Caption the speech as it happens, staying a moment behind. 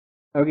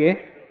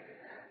Okay,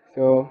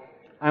 so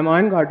I'm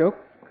Ayan Ghatak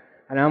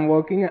and I'm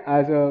working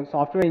as a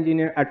software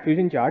engineer at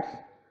FusionCharts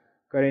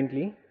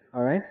currently.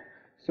 Alright,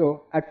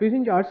 so at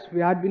FusionCharts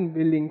we have been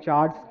building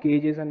charts,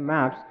 gauges, and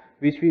maps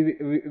which we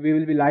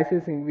will be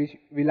licensing, which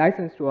we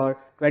license to our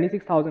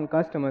 26,000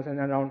 customers and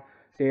around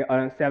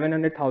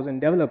 700,000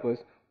 developers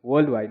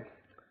worldwide.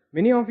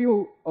 Many of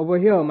you over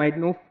here might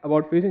know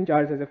about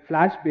FusionCharts as a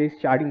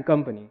Flash-based charting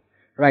company,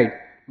 right?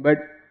 But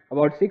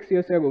about 6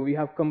 years ago, we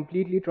have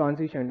completely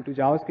transitioned to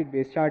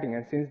JavaScript-based charting,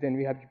 and since then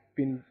we have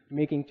been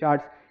making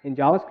charts in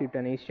JavaScript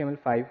and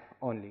HTML5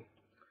 only.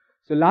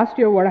 So last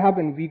year, what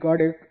happened? We got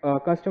a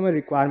customer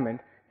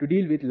requirement to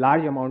deal with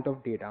large amount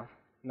of data.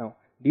 Now,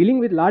 dealing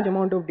with large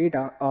amount of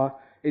data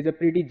is a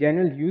pretty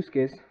general use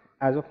case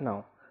as of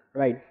now,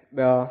 right?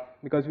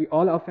 Because we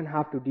all often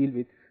have to deal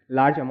with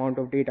large amount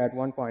of data at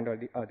one point or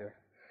the other.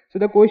 So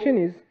the question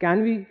is,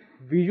 can we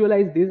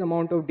visualize this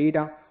amount of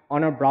data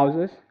on our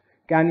browsers?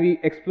 Can we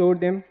explore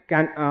them?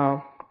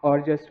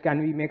 Or just can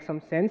we make some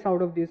sense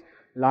out of this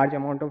large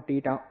amount of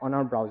data on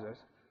our browsers?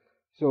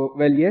 So,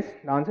 well, yes,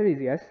 the answer is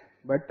yes,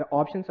 but the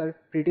options are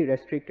pretty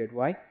restricted.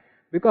 Why?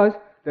 Because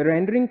the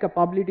rendering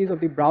capabilities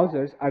of the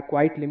browsers are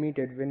quite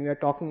limited when we are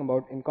talking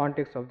about in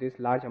context of this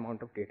large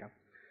amount of data.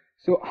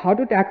 So how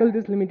to tackle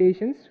these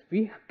limitations?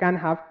 We can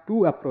have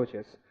two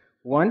approaches.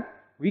 One,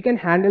 we can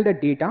handle the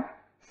data.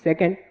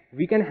 Second,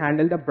 we can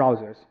handle the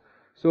browsers.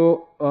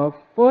 So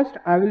first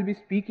I will be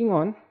speaking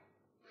on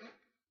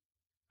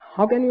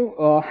how can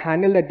you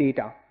handle the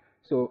data.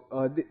 So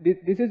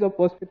this is a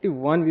perspective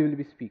one we will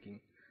be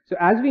speaking. So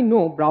as we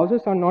know,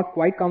 browsers are not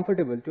quite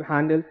comfortable to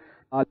handle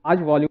a large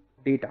volume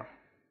of data.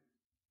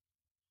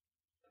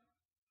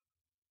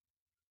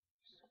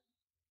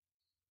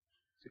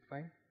 Is it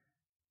fine?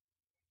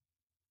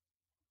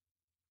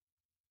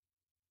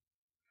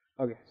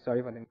 Okay,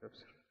 sorry for the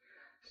interruption.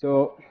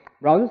 So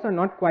browsers are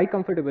not quite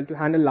comfortable to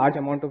handle large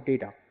amount of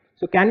data.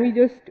 So can we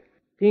just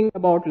think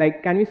about,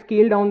 like, can we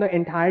scale down the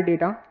entire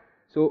data?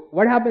 So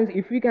what happens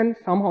if we can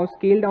somehow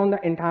scale down the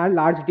entire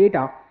large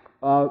data?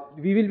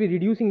 We will be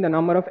reducing the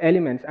number of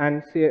elements,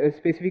 and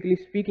specifically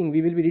speaking,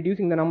 we will be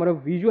reducing the number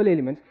of visual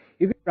elements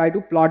if we try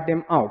to plot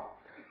them out.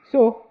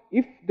 So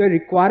if the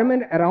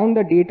requirement around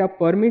the data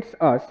permits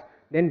us,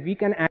 then we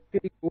can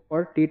actually go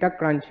for data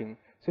crunching.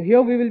 So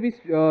here we will be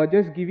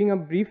just giving a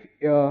brief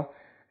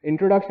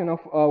introduction of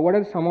what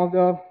are some of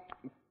the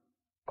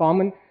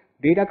common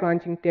data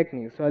crunching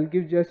techniques. So I'll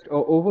give just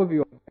an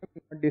overview of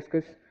them, not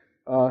discuss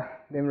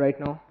them right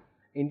now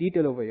in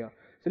detail over here.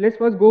 So let's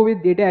first go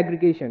with data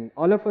aggregation.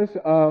 All of us,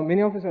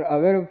 many of us are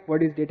aware of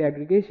what is data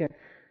aggregation,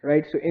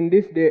 right? So in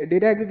this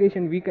data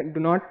aggregation, we do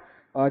not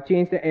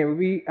change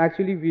we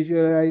actually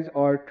visualize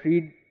or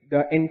treat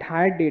the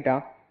entire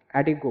data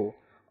at a go.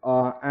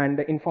 And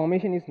the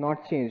information is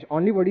not changed.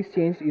 Only what is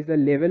changed is the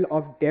level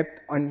of depth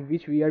on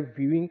which we are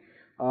viewing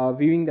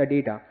the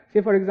data.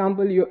 Say for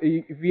example,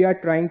 we are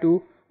trying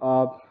to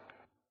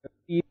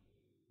see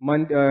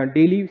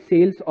daily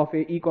sales of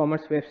a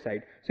e-commerce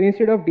website. So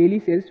instead of daily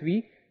sales,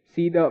 we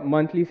see the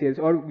monthly sales,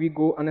 or we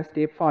go on a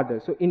step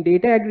further. So in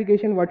data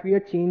aggregation, what we are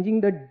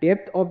changing the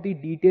depth of the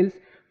details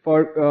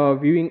for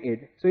viewing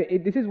it. So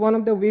this is one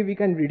of the way we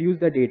can reduce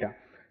the data.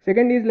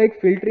 Second is like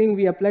filtering.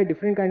 We apply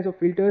different kinds of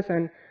filters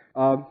and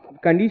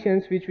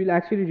conditions which will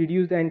actually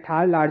reduce the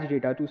entire large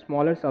data to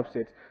smaller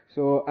subsets.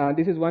 So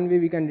this is one way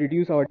we can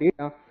reduce our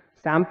data.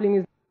 Sampling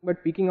is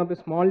but picking up a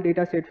small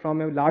data set from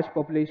a large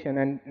population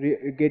and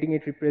getting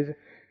it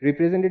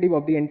representative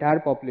of the entire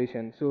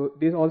population. So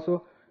this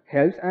also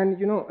helps, and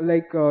you know,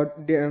 like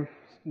the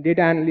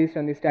data analysts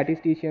and the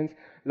statisticians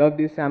love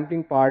this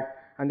sampling part,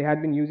 and they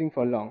have been using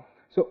for long.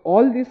 So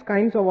all these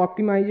kinds of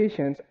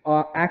optimizations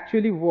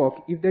actually work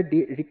if the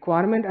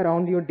requirement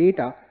around your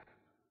data,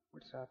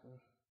 what's happening?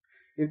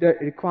 If the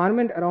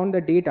requirement around the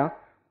data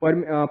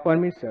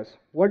permits us.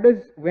 What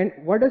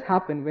does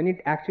happen when it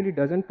actually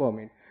doesn't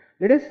permit?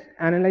 Let us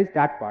analyze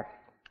that part.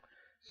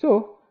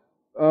 So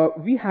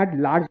we had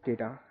large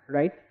data,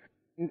 right?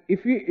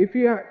 If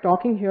we are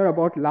talking here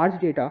about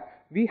large data,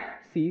 we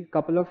see a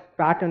couple of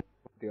patterns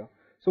there.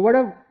 So what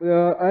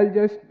I'll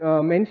just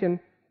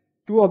mention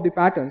two of the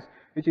patterns,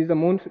 which is the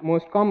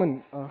most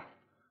common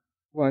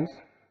ones.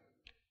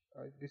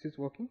 This is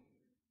working.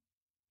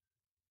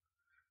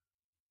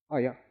 Oh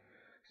yeah.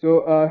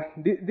 So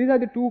these are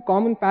the two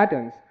common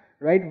patterns,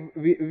 right,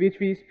 which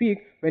we speak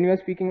when we are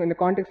speaking in the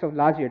context of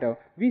large data.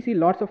 We see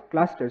lots of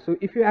clusters. So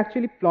if you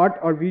actually plot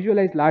or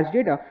visualize large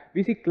data,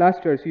 we see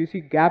clusters, you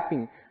see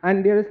gapping,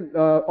 and there is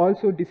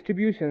also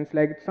distributions,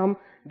 like some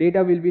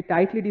data will be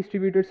tightly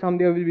distributed, some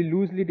there will be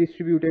loosely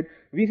distributed.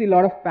 We see a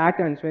lot of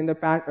patterns. When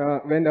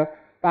the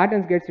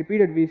patterns gets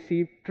repeated, we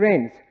see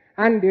trends,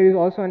 and there is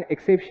also an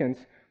exceptions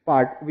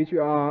part, which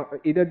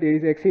either there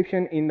is an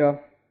exception in the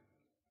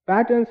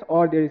patterns,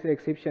 or there is an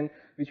exception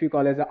which we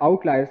call as the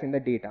outliers in the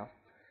data.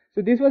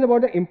 So this was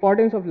about the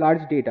importance of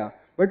large data,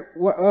 but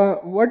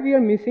what we are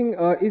missing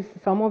is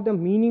some of the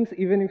meanings.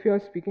 Even if you are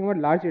speaking about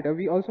large data,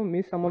 we also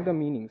miss some of the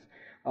meanings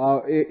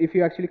if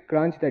you actually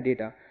crunch the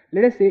data.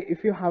 Let us say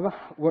if you have a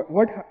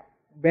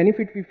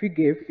benefit if we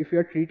give if you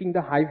are treating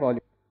the high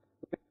volume.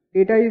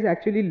 Data is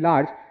actually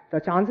large, the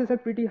chances are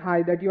pretty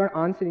high that you are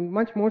answering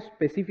much more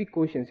specific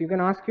questions. You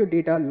can ask your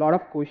data a lot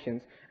of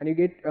questions, and you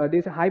get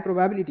there's a high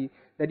probability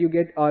that you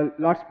get a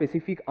lot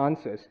specific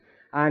answers,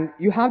 and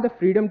you have the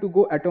freedom to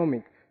go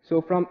atomic.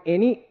 So from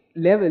any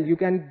level you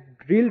can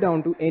drill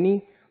down to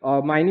any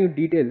minute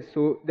details.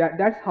 So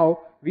that's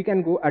how we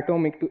can go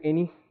atomic to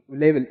any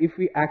level if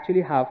we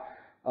actually have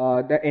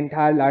the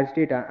entire large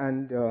data,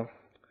 and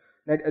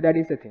that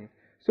is the thing.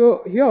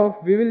 So here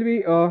we will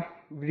be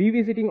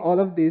revisiting all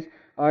of this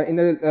in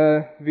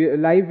the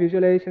live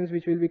visualizations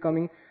which will be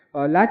coming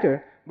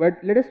later. But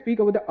let us speak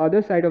about the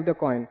other side of the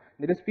coin.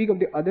 Let us speak of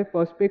the other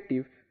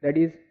perspective, that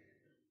is,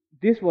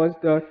 this was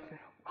the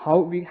how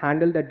we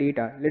handle the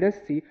data. Let us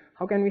see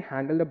how can we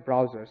handle the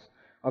browsers,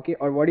 okay,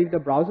 or what if the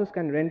browsers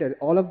can render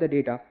all of the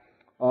data,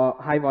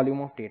 high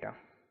volume of data,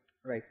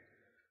 right?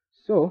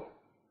 So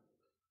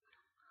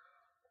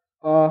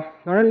not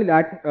only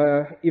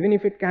that, even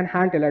if it can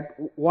handle, at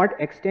what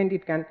extent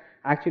it can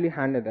actually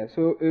handle that.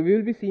 So we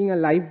will be seeing a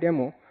live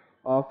demo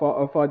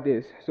for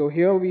this. So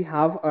here we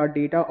have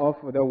data of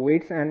the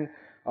weights and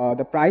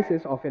the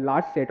prices of a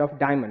large set of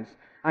diamonds,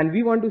 and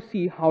we want to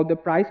see how the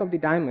price of the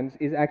diamonds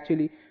is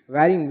actually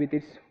varying with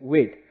its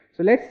weight.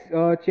 So let's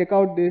check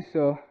out this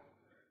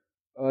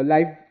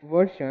live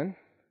version.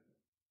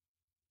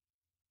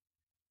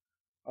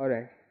 All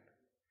right.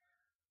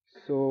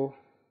 So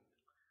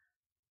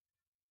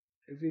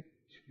is it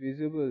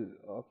visible?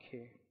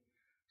 Okay.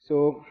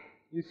 So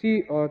you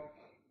see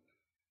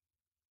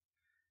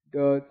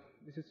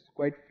this is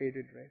quite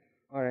faded, right?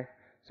 All right.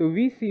 So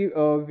we see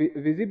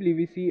visibly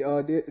we see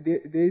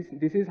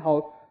this is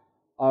how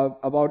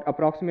about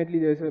approximately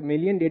there's 1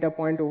 million data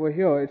point over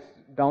here. It's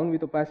down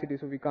with opacity,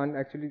 so we can't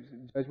actually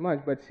judge much.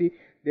 But see,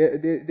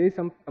 there's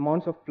some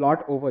amounts of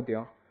plot over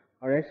there.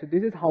 All right. So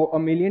this is how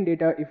 1 million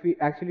data, if we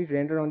actually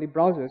render on the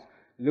browsers,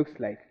 looks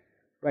like,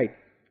 right?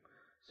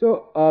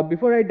 So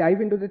before I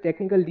dive into the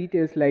technical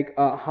details, like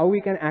how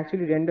we can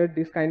actually render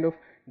this kind of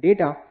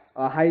data,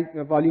 high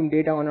volume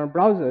data on our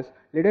browsers,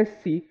 let us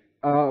see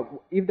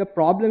if the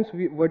problems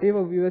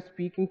whatever we were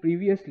speaking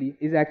previously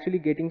is actually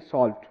getting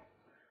solved.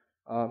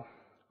 All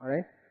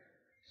right.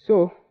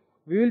 So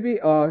we will be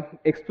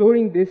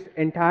exploring this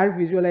entire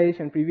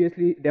visualization,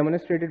 previously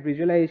demonstrated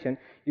visualization,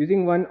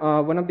 using one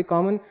of the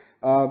common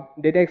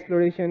data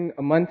exploration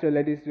mantra,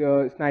 that is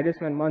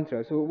Snyder's man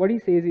mantra. So what he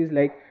says is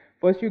like,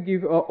 first you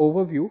give an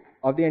overview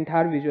of the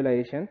entire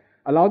visualization,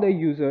 allow the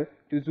user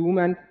to zoom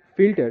and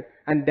filter,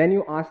 and then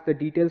you ask the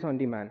details on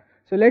demand.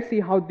 So let's see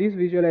how this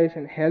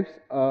visualization helps,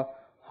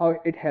 how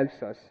it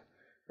helps us,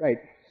 right?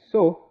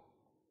 So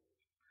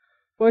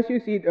first you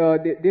see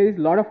there is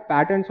a lot of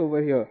patterns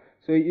over here.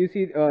 So you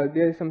see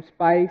there is some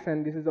spikes,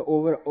 and this is the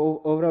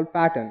overall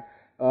pattern.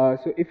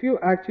 So if you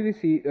actually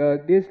see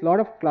there's a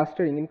lot of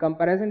clustering in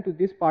comparison to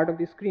this part of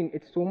the screen.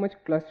 It's so much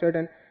clustered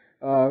and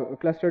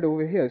clustered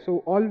over here.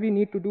 So all we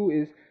need to do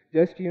is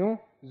just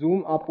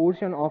zoom a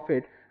portion of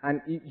it,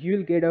 and you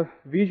will get a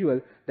visual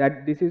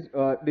that this is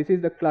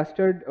the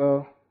clustered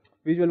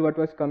visual what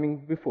was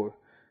coming before.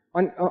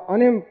 On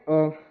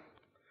a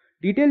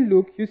detailed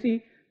look, you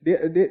see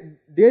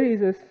there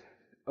is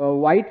a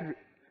white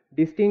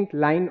distinct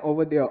line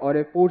over there, or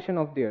a portion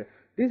of there.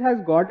 This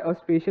has got a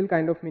spatial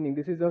kind of meaning.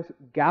 This is a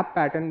gap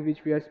pattern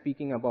which we are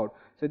speaking about.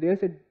 So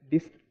there's a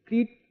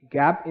discrete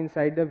gap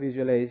inside the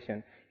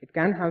visualization. It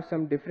can have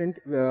some different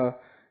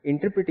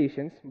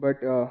interpretations, but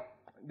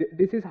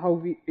this is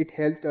how it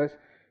helped us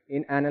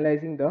in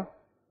analyzing the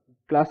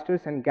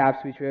clusters and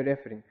gaps which we are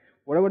referring.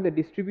 What about the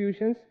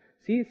distributions?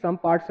 See, some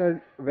parts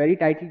are very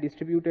tightly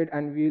distributed,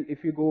 and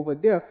if you go over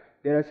there,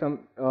 there are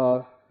some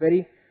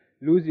very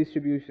loose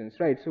distributions,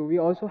 right? So we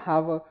also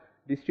have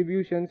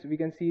distributions. We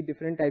can see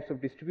different types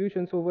of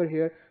distributions over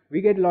here.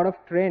 We get a lot of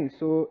trends.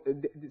 So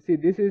see,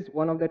 this is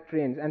one of the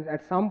trends, and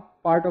at some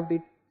part of the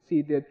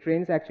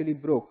trends actually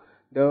broke.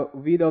 The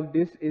width of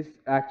this is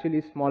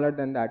actually smaller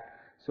than that.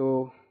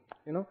 So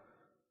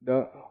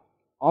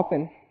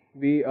often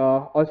we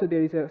also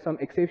there is some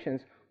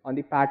exceptions on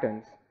the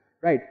patterns,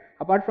 right?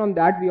 Apart from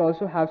that, we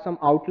also have some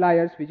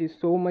outliers which is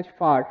so much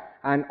far,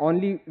 and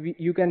only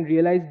you can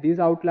realize these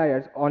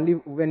outliers only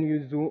when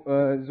you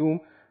zoom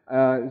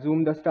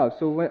the stuff.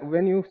 So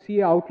when you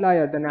see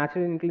outlier, the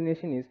natural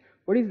inclination is,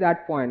 what is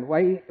that point?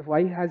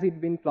 Why has it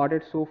been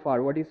plotted so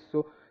far? What is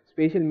so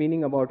spatial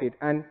meaning about it?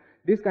 And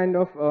this kind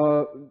of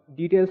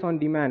details on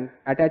demand,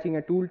 attaching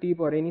a tooltip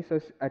or any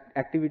such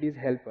activities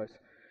help us.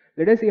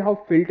 Let us see how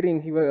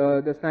filtering,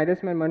 the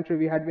Snyder's man mantra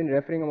we had been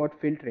referring about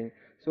filtering.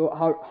 So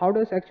how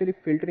does actually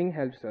filtering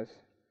helps us?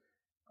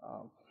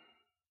 I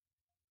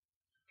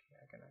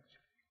can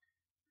actually,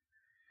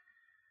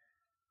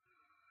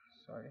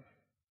 sorry.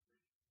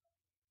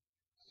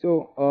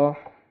 So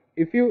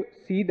if you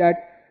see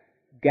that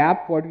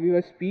gap what we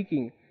were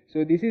speaking,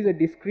 so this is a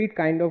discrete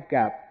kind of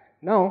gap.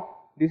 Now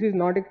this is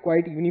not a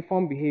quite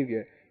uniform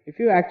behavior. If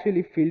you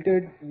actually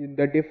filtered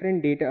the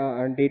different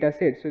data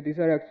sets, so these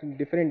are actually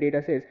different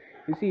data sets,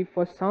 you see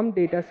for some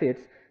data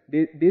sets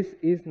this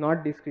is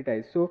not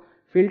discretized. So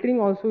filtering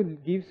also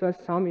gives us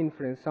some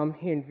inference, some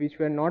hint which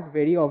were not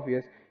very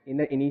obvious in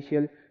the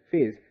initial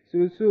phase.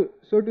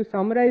 So to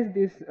summarize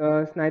this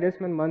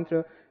Snyder's-Man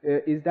mantra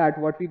is that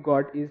what we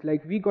got is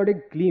like we got a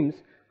glimpse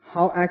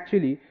how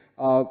actually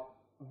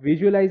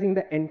visualizing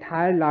the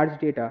entire large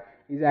data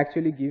is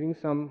actually giving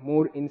some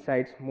more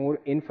insights, more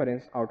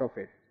inference out of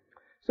it.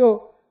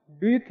 So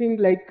do you think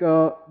like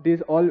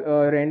this all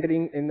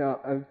rendering in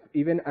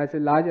even as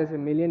large as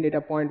 1,000,000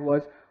 data point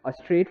was a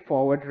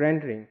straightforward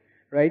rendering,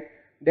 right?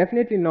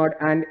 Definitely not.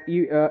 And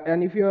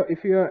if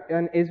you're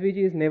an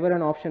SVG is never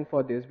an option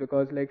for this,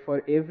 because like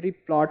for every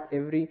plot,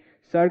 every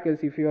circles,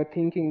 if you are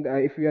thinking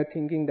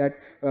that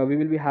we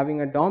will be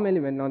having a DOM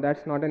element, now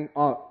that's not an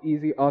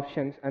easy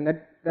options, and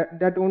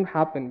that won't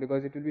happen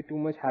because it will be too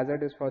much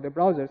hazardous for the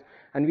browsers.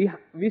 And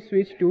we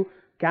switched to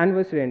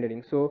canvas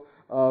rendering. So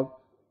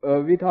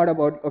we thought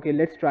about, okay,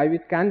 let's try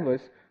with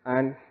canvas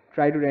and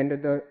try to render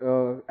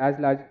the as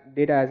large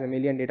data as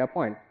 1,000,000 data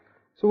point.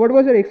 So what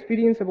was your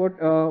experience about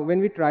when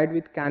we tried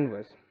with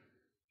canvas?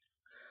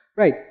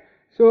 Right.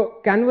 So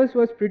canvas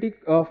was pretty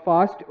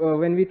fast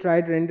when we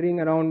tried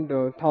rendering around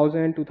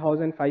 1,000,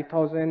 2,000,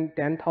 5,000,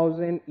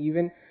 10,000,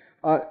 even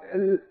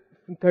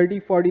 30,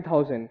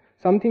 40,000.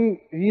 Something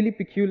really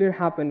peculiar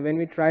happened when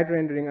we tried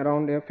rendering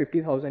around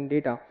 50,000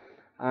 data.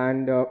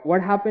 And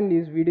what happened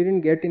is we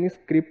didn't get any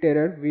script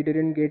error, we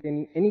didn't get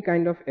any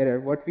kind of error.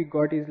 What we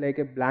got is like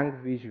a blank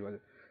visual.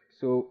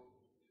 So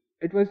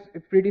it was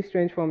pretty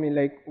strange for me,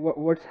 like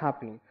what's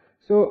happening.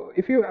 So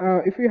if you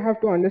have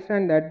to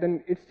understand that,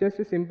 then it's just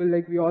a simple,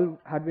 like we all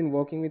had been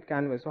working with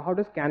canvas. So how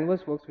does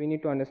canvas works? We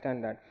need to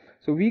understand that.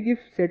 So we give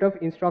set of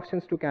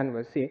instructions to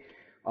canvas, say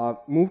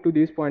move to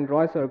this point,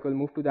 draw a circle,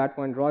 move to that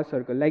point, draw a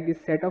circle. Like this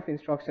set of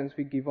instructions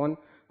we give on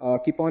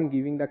keep on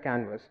giving the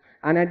canvas,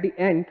 and at the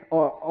end,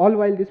 all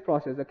while this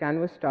process, the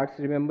canvas starts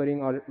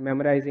remembering or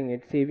memorizing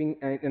it, saving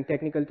in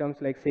technical terms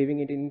like saving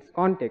it in its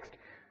context.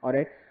 All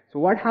right. So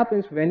what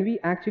happens when we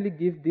actually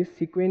give this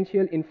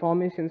sequential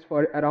informations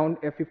for around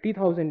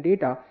 50,000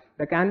 data,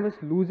 the canvas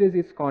loses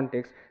its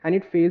context and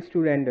it fails to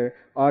render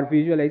or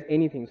visualize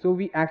anything. So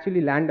we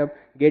actually land up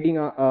getting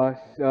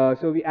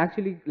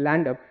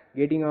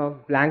a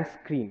blank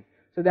screen.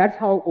 So that's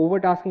how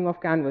overtasking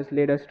of canvas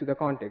led us to the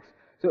context.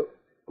 So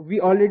we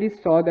already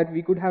saw that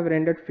we could have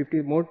rendered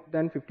more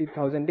than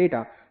 50,000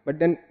 data, but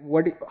then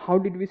how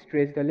did we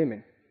stretch the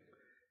limit?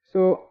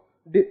 So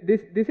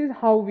this is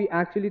how we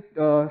actually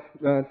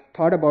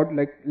thought about,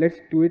 like, let's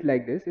do it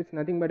like this. It's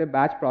nothing but a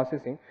batch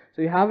processing.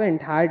 So you have an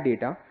entire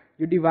data,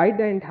 you divide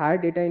the entire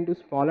data into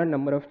smaller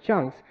number of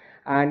chunks,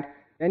 and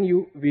then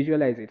you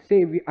visualize it.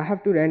 Say I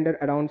have to render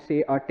around,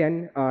 say,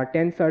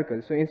 10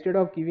 circles. So instead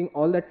of giving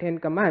all the 10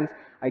 commands,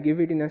 I give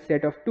it in a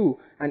set of 2,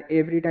 and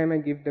every time I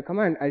give the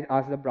command, I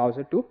ask the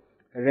browser to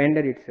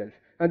render itself.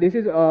 Now this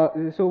is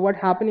so what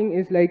happening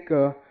is like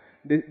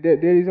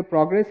there is a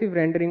progressive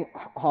rendering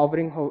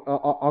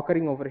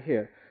occurring over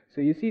here.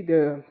 So you see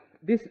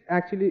this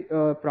actually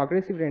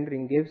progressive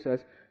rendering gives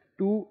us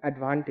two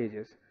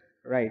advantages,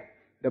 right?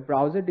 The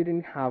browser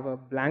didn't have a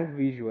blank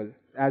visual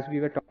as we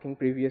were talking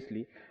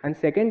previously, and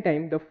second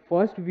time the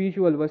first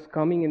visual was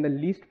coming in the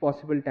least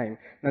possible time.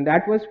 Now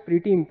that was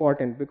pretty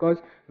important, because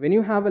when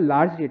you have a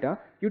large data,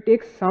 you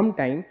take some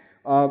time,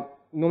 no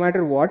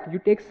matter what, you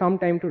take some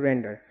time to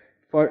render.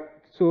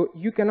 So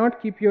you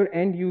cannot keep your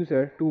end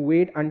user to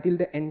wait until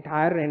the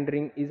entire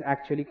rendering is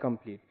actually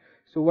complete.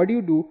 So what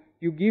do?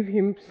 You give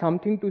him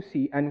something to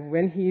see, and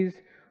when he is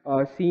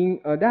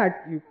seeing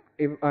that,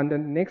 on the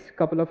next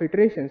couple of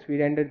iterations, we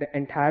render the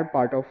entire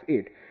part of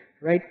it,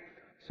 right?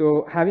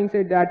 So having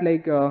said that,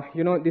 like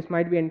this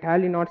might be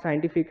entirely not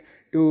scientific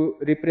to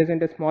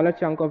represent a smaller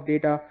chunk of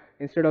data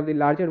instead of the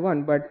larger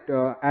one, but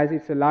as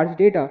it's a large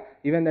data,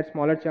 even that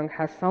smaller chunk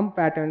has some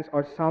patterns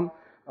or some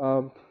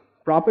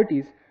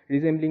properties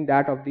resembling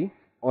that of the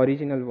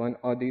original one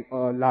or the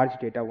large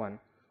data one.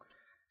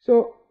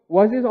 So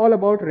was this all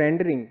about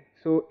rendering?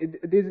 So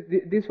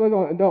this was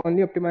the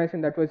only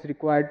optimization that was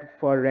required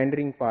for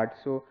rendering part.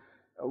 So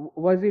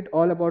was it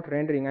all about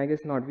rendering? I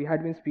guess not. We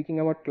had been speaking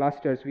about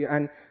clusters.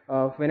 When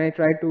I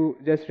tried to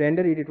just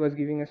render it, it was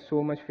giving us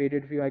so much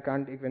faded view, I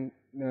can't even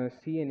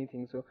see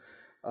anything. So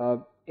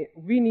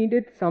we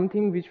needed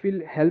something which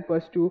will help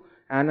us to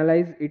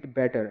analyze it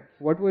better.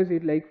 What was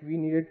it like? We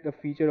needed the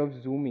feature of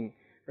zooming.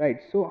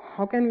 Right, so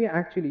how can we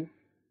actually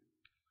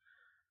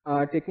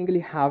technically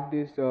have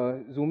this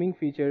zooming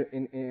feature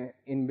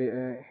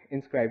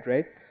inscribed,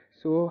 right?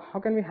 So how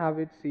can we have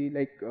it? See,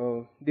 like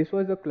this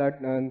was the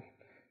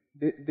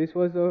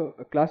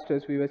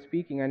clusters we were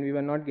speaking, and we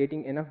were not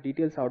getting enough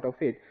details out of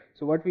it.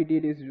 So what we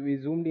did is we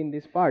zoomed in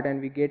this part,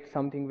 and we get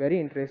something very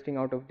interesting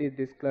out of this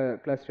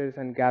clusters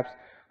and gaps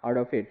out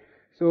of it.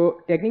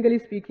 So technically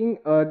speaking,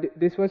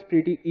 this was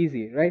pretty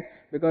easy, right?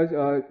 Because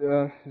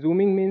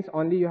zooming means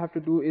only you have to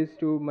do is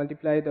to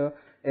multiply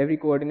every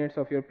coordinates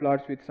of your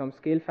plots with some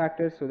scale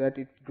factors so that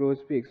it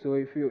grows big. So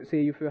if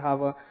you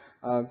have a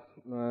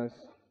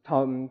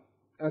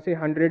say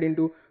 100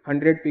 into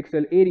 100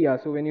 pixel area,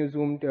 so when you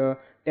zoomed 10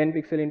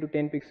 pixel into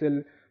 10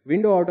 pixel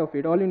window out of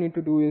it, all you need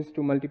to do is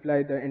to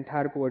multiply the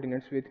entire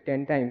coordinates with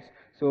 10 times.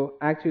 So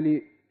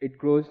actually it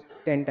grows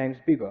 10 times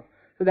bigger.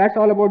 So that's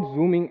all about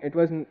zooming. It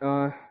was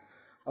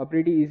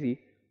pretty easy.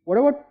 What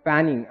about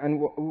panning,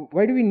 and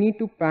why do we need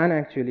to pan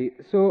actually?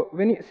 So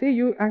when you say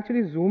you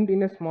actually zoomed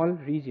in a small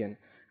region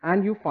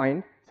and you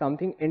find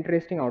something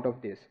interesting out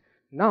of this,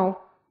 now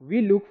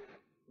we look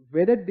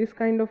whether this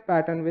kind of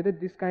pattern, whether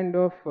this kind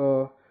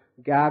of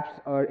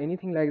gaps or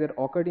anything like that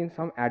occurred in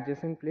some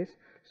adjacent place.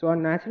 So our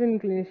natural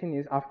inclination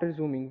is, after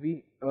zooming,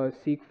 we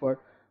seek for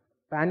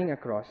panning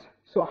across.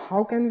 So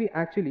how can we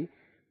actually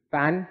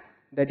pan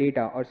the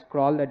data or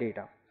scroll the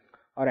data?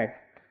 Alright,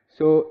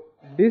 so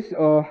this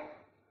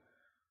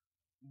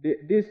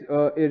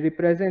it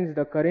represents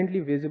the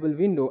currently visible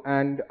window,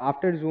 and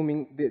after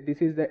zooming,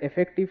 this is the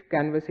effective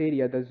canvas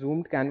area, the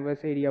zoomed canvas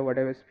area what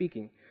I was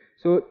speaking.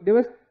 So there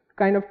was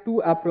kind of two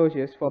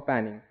approaches for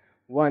panning.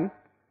 One,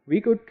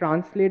 we could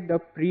translate the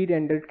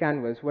pre-rendered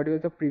canvas, what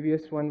was the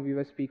previous one we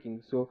were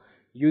speaking. So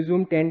you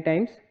zoom 10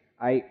 times,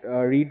 I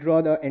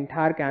redraw the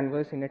entire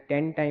canvas in a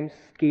 10 times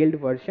scaled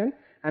version,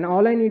 and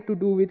all I need to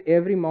do with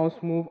every mouse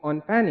move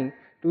on panning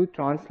to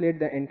translate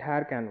the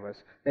entire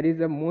canvas. That is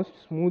the most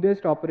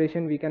smoothest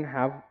operation we can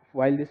have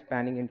while this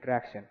panning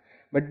interaction.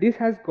 But this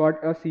has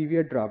got a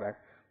severe drawback.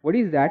 What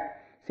is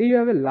that? Say you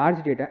have a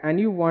large data and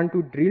you want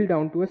to drill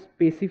down to a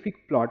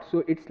specific plot.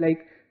 So it's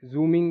like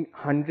zooming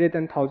 100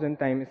 and 1000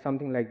 times,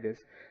 something like this.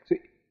 So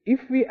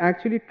if we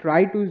actually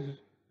try to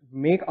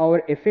make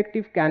our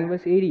effective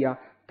canvas area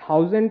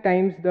 1000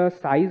 times the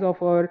size of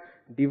our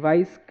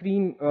device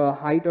screen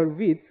height or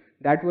width,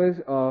 that was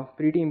a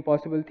pretty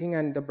impossible thing,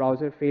 and the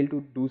browser failed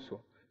to do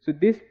so. So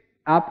this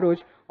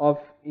approach of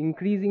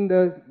increasing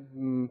the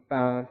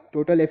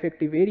total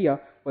effective area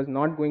was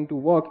not going to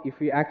work if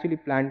we actually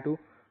plan to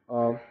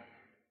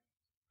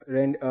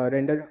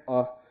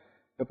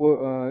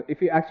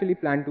if we actually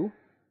plan to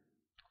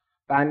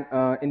pan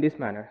in this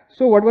manner.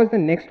 So what was the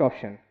next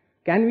option?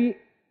 Can we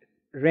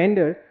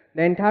render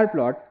the entire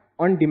plot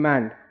on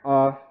demand?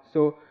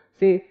 So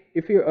say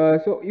if you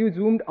so you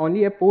zoomed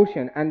only a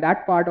portion, and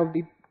that part of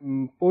the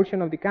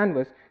portion of the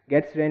canvas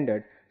gets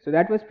rendered. So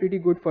that was pretty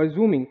good for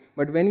zooming,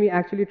 but when we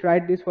actually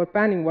tried this for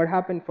panning, what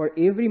happened? For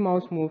every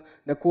mouse move,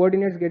 the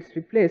coordinates gets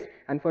replaced,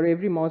 and for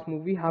every mouse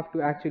move we have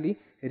to actually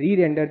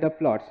re-render the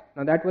plots.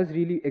 Now that was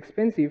really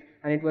expensive,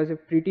 and it was a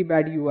pretty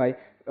bad UI,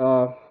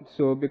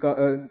 so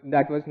because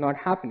that was not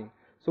happening.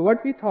 So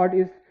what we thought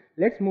is,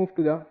 let's move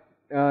to the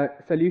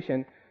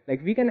solution.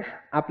 Like, we can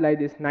apply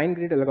this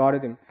 9-grid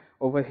algorithm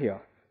over here.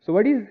 So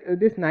what is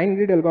this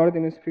 9-grid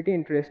algorithm is pretty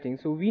interesting.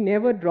 So we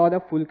never draw the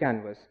full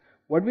canvas.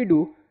 What we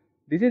do,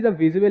 this is a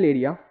visible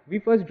area. We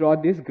first draw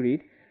this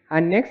grid,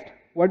 and next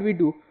what we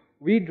do,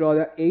 we draw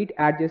the 8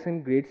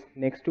 adjacent grids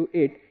next to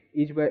it,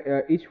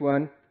 each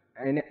one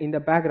in the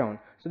background.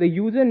 So the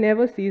user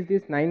never sees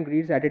these 9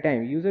 grids at a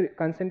time. User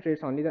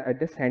concentrates only at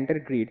the center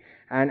grid,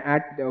 and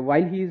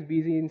while he is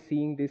busy in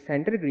seeing this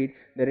center grid,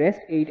 the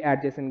rest 8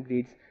 adjacent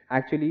grids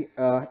actually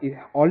is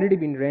already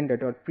been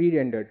rendered or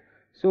pre-rendered.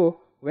 So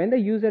when the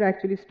user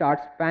actually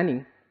starts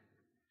panning,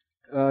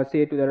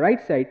 say to the right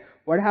side,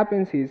 what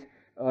happens is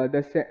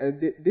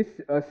this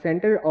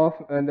center of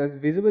the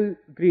visible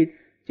grid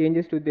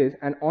changes to this,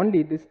 and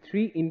only this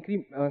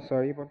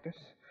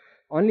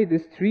only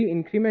these 3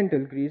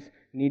 incremental grids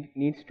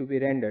needs to be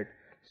rendered.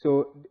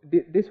 So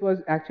this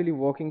was actually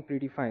working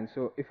pretty fine.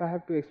 So if I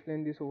have to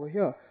explain this over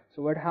here,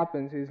 so what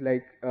happens is,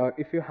 like,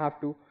 if you have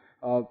to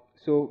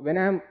so when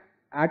I'm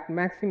at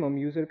maximum,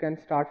 user can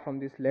start from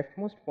this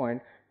leftmost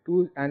point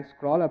and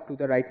scroll up to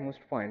the rightmost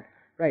point,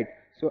 right?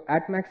 So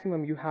at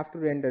maximum you have to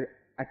render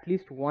at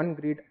least 1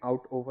 grid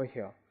out over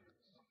here,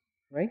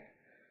 right?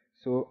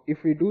 So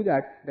if we do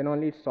that, then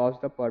only it solves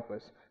the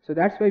purpose. So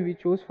that's why we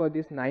chose for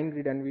this 9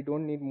 grid, and we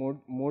don't need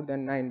more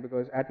than 9,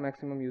 because at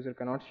maximum user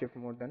cannot shift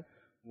more than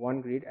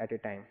 1 grid at a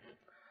time.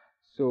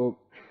 So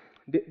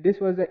this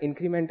was the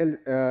incremental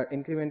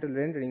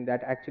rendering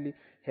that actually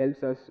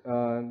helps us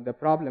the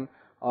problem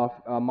of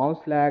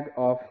mouse lag,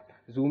 of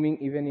zooming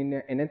even in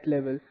a nth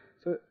level.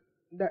 So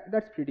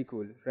that's pretty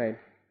cool, right?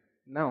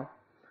 Now,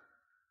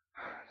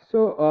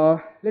 so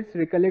let's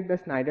recollect the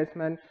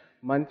Snyder's-Man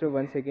mantra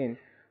once again.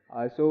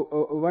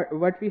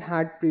 What we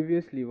had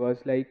previously was,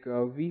 like,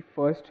 we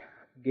first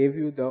gave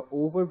you the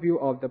overview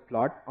of the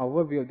plot,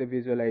 overview of the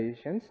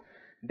visualizations.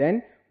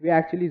 Then we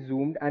actually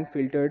zoomed and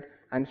filtered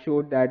and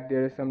showed that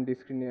there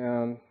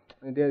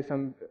are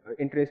some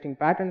interesting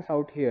patterns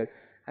out here.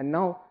 And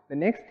now the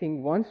next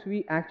thing, once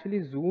we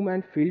actually zoom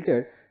and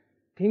filter,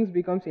 things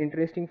becomes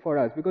interesting for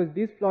us, because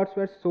these plots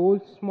were so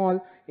small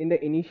in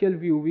the initial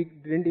view, we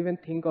didn't even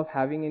think of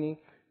having any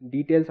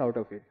details out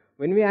of it.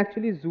 When we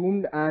actually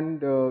zoomed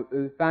and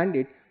panned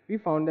it, we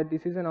found that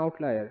this is an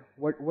outlier.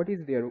 What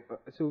is there?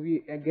 So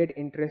we get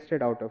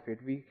interested out of it.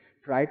 We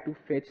try to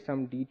fetch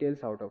some details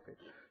out of it.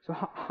 So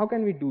how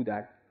can we do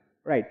that,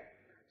 right?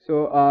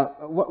 So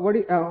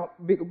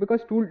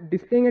because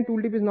displaying a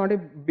tooltip is not a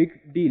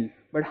big deal,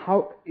 but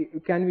how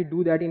can we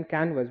do that in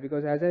Canvas?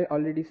 Because as I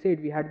already said,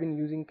 we had been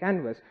using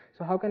Canvas.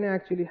 So how can I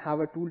actually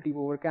have a tooltip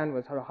over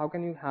Canvas, or how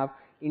can you have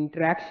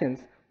interactions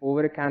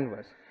over a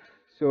canvas.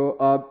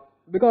 So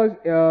because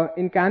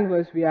in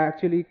canvas we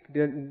actually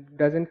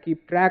doesn't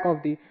keep track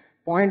of the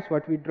points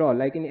what we draw.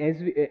 Like in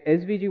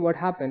SVG, what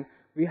happened,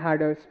 we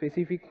had a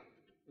specific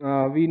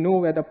we know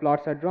where the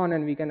plots are drawn,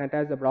 and we can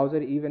attach the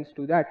browser events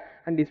to that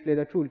and display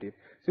the tooltip.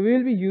 So we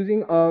will be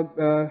using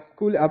a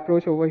cool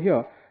approach over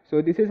here.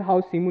 So this is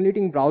how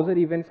simulating browser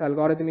events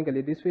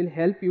algorithmically. This will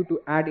help you to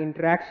add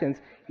interactions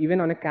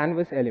even on a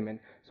canvas element.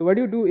 So what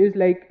you do is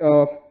like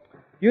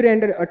you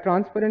render a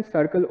transparent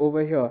circle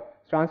over here,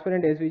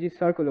 transparent SVG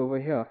circle over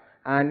here,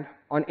 and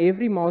on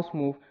every mouse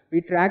move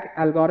we track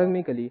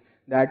algorithmically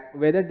that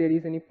whether there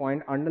is any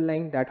point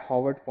underlying that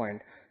hovered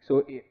point.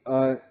 So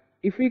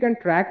if we can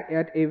track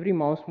at every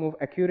mouse move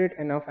accurate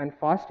enough and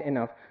fast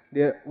enough,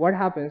 what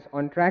happens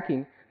on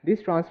tracking,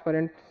 this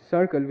transparent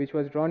circle which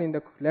was drawn in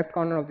the left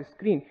corner of the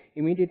screen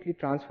immediately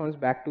transforms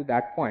back to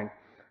that point.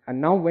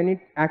 And now when it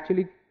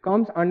actually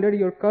comes under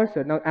your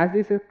cursor, now as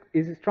this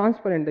is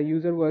transparent, the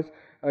user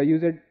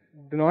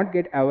do not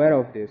get aware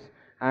of this,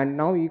 and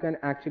now you can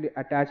actually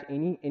attach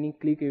any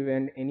click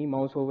event, any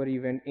mouse over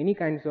event, any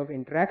kinds of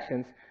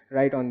interactions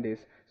right on this.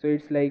 So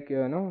it's like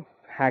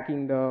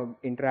hacking the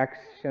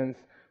interactions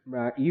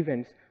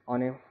events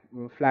on a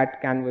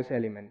flat canvas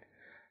element.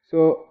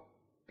 So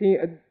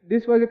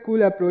this was a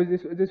cool approach.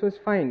 This was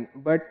fine,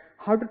 but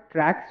how to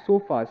track so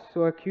fast,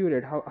 so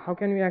accurate? How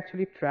can we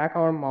actually track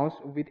our mouse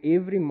with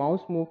every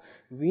mouse move?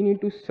 We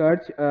need to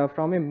search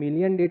from a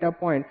million data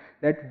point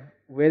that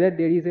whether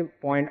there is a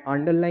point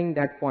underlying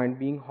that point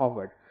being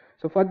hovered.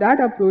 So for that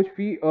approach,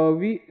 we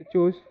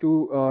chose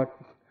to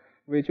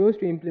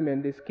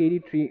implement this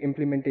KD tree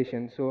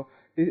implementation. So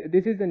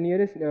this is the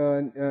nearest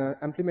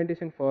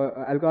implementation for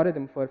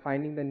algorithm for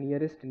finding the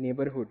nearest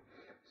neighborhood.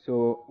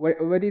 So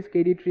what is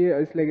KD tree?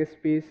 It's like a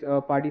space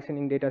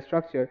partitioning data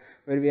structure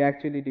where we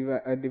actually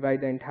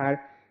divide the entire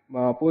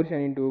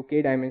portion into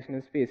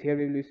k-dimensional space. Here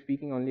we will be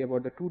speaking only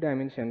about the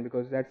 2-dimension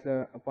because that's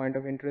a point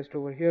of interest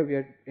over here. We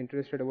are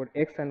interested about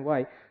x and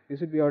y. This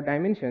would be our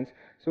dimensions.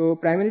 So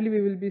primarily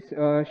we will be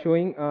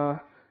showing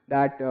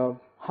that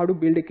how to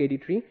build a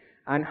KD tree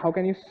and how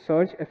can you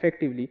search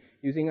effectively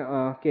using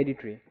a KD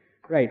tree.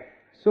 Right.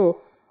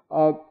 So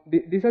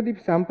these are the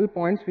sample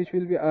points which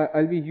will be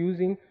I'll be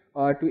using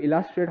to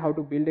illustrate how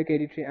to build a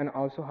KD tree and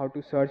also how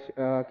to search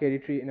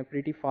KD tree in a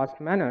pretty fast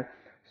manner.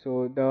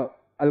 So the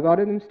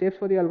algorithm steps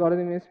for the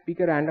algorithm is pick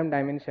a random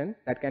dimension,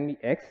 that can be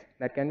x,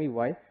 that can be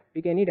y,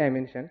 pick any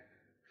dimension,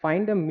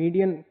 find the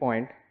median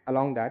point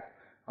along that.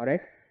 All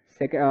right.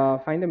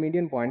 Find the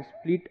median point,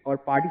 split or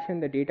partition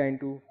the data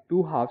into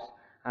 2 halves,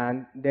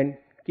 and then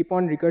keep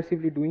on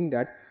recursively doing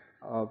that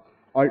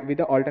with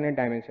the alternate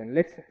dimension.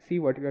 Let's see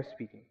what we are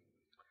speaking.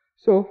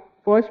 So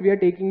first we are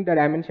taking the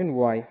dimension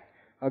y.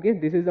 Okay,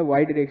 this is the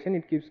y direction.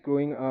 It keeps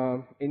growing,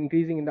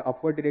 increasing in the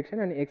upward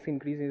direction, and x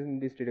increases in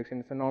this direction.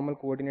 It's a normal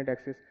coordinate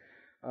axis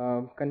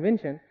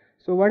convention.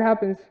 So what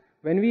happens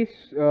when we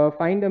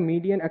find the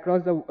median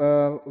across the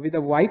with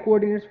the y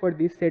coordinates for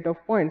this set of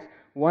points?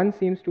 One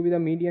seems to be the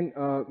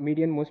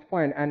medianmost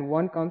point, and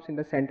one comes in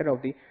the center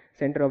of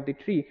the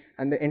tree,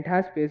 and the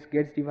entire space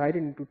gets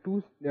divided into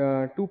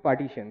two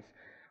partitions.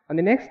 On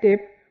the next step,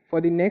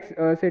 for the next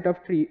set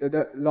of tree,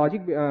 the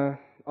logic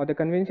or the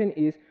convention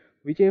is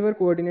whichever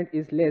coordinate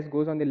is less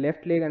goes on the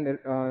left leg, and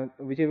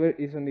whichever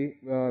is on the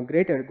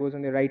greater goes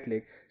on the right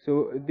leg.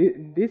 So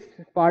this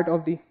part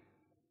of the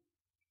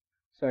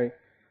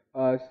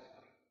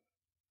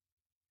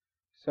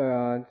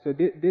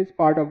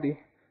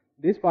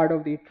this part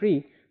of the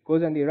tree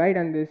goes on the right,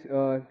 and this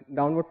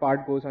downward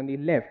part goes on the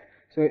left.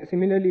 So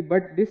similarly,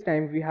 but this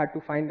time we had to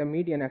find the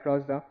median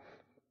across the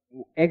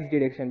x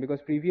direction,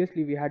 because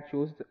previously we had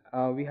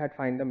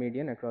find the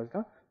median across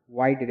the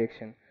y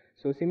direction.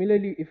 So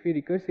similarly, if we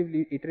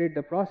recursively iterate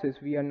the process,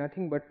 we are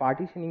nothing but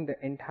partitioning the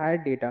entire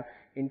data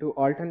into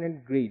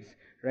alternate grids,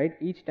 right?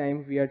 Each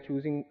time we are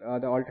choosing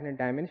the alternate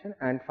dimension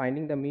and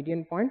finding the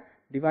median point,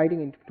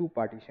 dividing into 2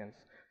 partitions.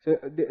 So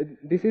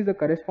this is the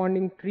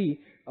corresponding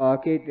tree.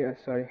 So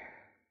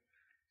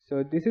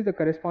this is the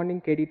corresponding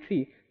KD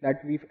tree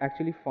that we've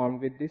actually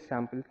formed with this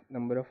sample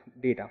number of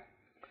data.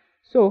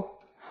 So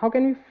how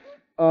can we?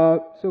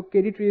 So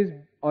KD tree is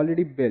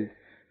already built,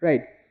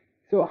 right?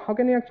 So how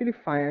can you actually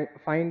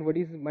find what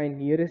is my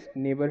nearest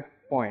neighbor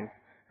point,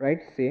 right?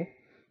 Say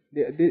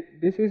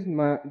this is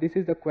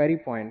the query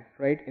point,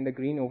 right, in the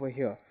green over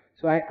here.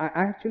 So I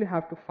actually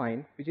have to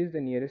find which is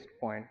the nearest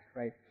point,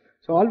 right?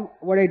 So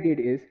what I did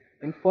is,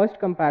 in first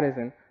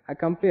comparison, I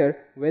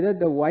compare whether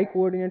the y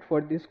coordinate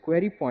for this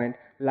query point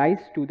lies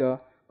to the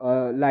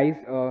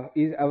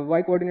is a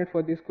y coordinate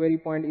for this query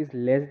point is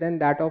less than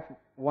that of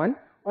 1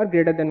 or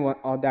greater than 1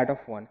 or that of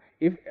 1.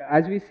 If,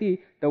 as we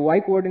see, the y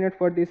coordinate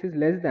for this is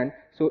less than,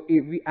 so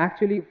if we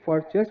actually,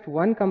 for just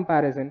one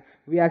comparison,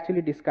 we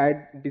actually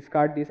discard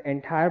this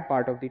entire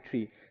part of the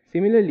tree.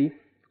 Similarly,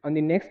 on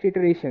the next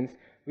iterations,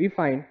 we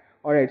find,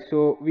 alright,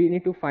 so we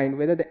need to find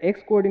whether the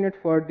x coordinate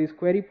for this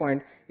query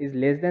point is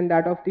less than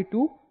that of the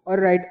 2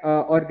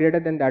 or greater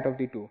than that of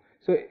the 2.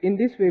 So in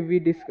this way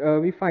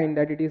we find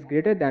that it is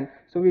greater than,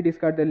 so we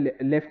discard the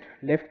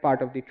left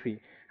part of the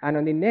tree. and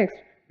on the next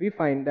we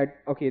find that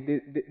okay,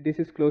 this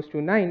is close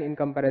to 9 in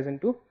comparison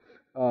to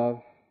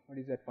what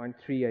is that,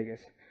 0.3 I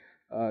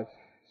guess,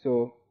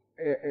 so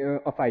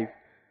a 5,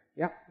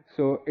 yeah,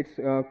 so it's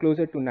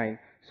closer to 9.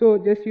 So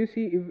just you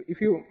see, if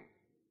you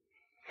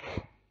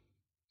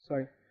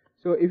sorry,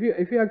 so if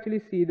you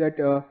actually see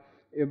that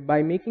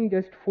by making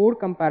just 4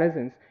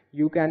 comparisons,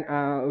 you can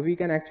we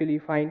can actually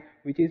find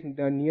which is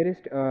the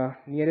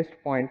nearest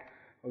point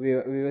we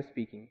were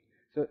speaking.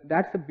 So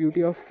that's the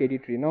beauty of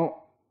KD tree.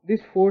 Now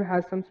this 4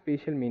 has some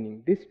special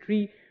meaning. This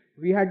tree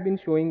we had been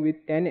showing with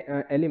 10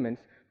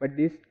 elements, but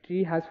this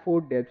tree has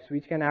 4 depths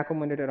which can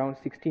accommodate around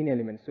 16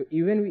 elements. So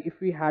even if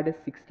we had a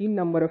 16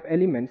 number of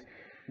elements,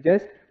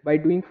 just by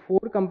doing 4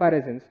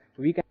 comparisons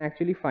we can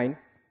actually find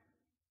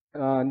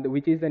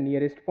which is the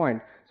nearest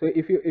point. So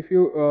if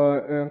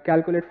you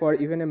calculate for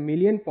even a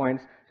million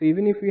points, so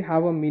even if we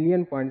have a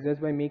million points,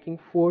 just by making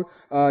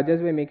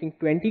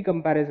 20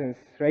 comparisons,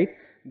 right,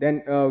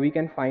 then we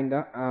can find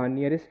the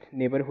nearest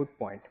neighborhood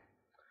point.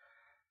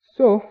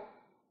 So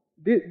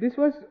this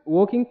was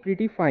working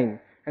pretty fine,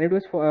 and it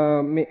was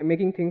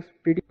making things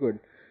pretty good.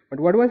 But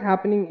what was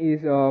happening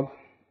is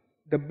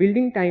the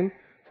building time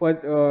for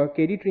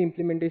KD tree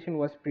implementation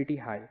was pretty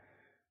high.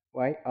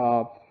 Why?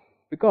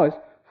 Because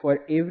for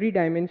every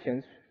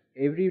dimensions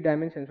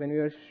when we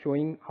were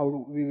showing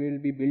how we will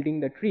be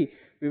building the tree,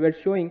 we were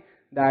showing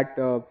that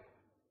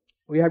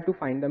we have to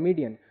find the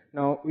median.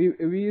 Now we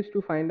used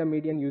to find the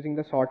median using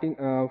the sorting.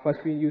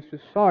 First we used to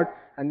sort,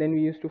 and then we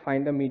used to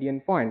find the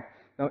median point.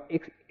 Now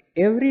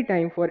every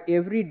time for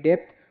every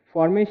depth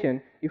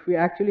formation, if we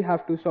actually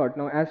have to sort,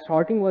 now as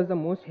sorting was the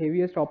most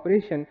heaviest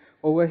operation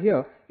over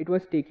here, it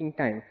was taking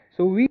time.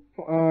 So we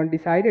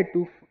decided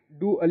to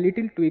do a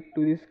little tweak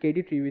to this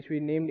KD tree, which we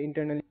named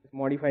internally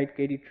modified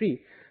KD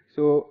tree.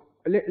 So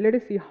let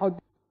us see how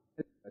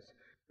this helps us.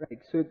 Right,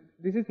 so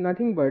this is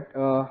nothing but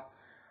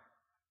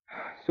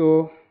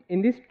so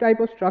in this type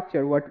of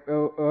structure, what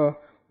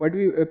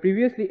we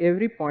previously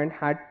every point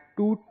had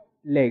 2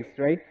 legs,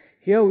 right?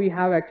 Here we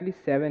have actually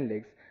 7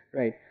 legs,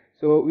 right?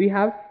 So we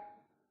have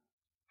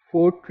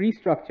 4 tree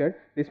structure.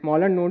 The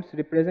smaller nodes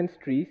represents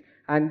trees,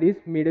 and these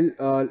middle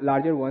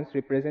larger ones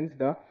represents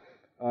the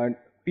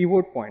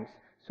pivot points.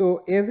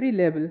 So every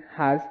level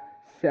has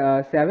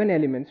 7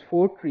 elements,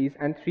 4 trees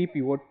and 3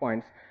 pivot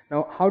points.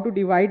 Now how to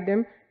divide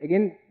them?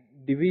 Again,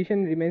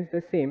 division remains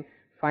the same.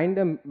 Find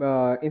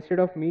the instead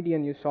of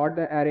median, you sort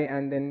the array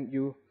and then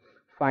you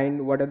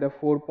find what are the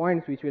 4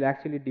 points which will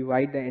actually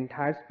divide the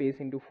entire space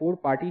into 4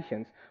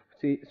 partitions.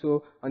 See,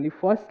 so on the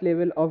first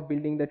level of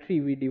building the tree,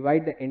 we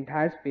divide the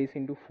entire space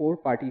into 4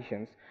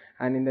 partitions,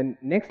 and in the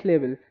next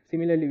level,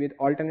 similarly with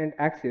alternate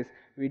axis,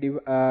 we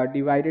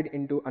divided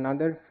into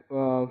another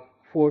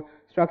 4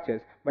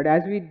 structures. But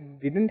as we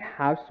didn't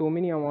have so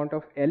many amount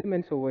of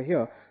elements over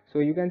here, so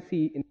you can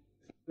see in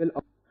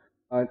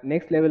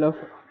next level of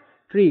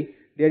tree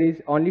there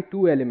is only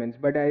 2 elements,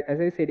 but as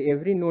I said,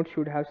 every node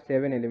should have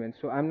 7 elements.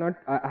 So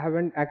I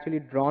haven't actually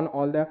drawn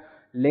all the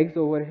legs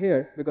over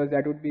here because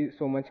that would be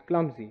so much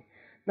clumsy.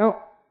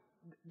 Now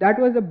that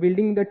was the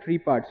building the tree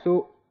part.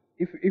 So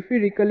if we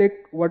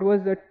recollect what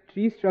was the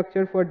tree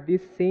structure for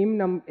this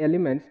same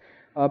elements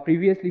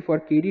previously for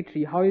KD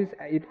tree, how is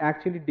it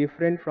actually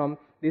different from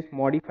this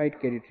modified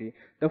KD tree?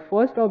 The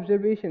first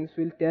observations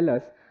will tell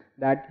us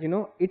that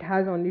it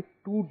has only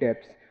 2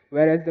 depths,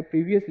 whereas the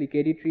previously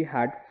KD tree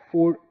had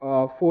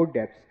 4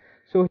 depths.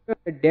 So here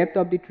the depth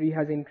of the tree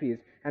has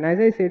increased, and as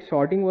I said,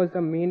 sorting was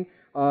the main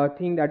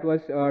thing that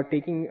was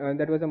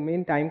that was the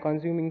main time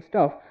consuming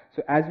stuff.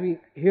 So as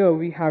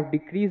we have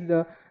decreased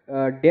the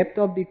depth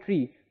of the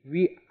tree,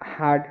 we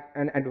had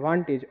an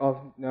advantage of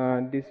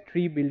this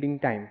tree building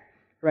time,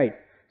 right?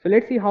 So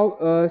let's see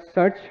how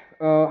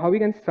we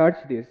can search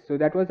this. So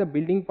that was the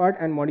building part,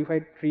 and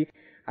modified tree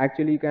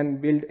actually you can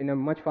build in a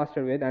much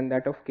faster way than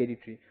that of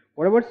KD tree.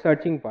 What about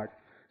searching part?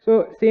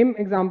 So same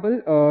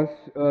example,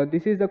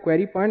 this is the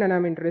query point, and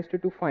I'm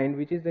interested to find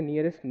which is the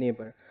nearest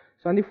neighbor.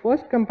 So on the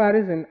first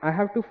comparison, I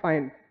have to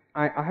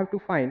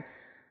find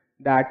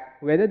that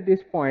whether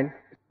this point,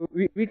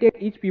 we take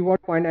each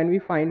pivot point and we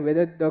find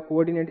whether the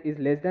coordinate is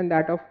less than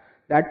that of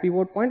that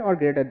pivot point or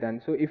greater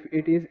than. So if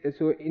it is,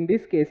 so in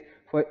this case,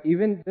 for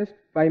even just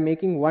by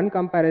making one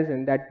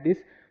comparison that this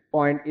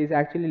point is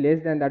actually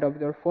less than that of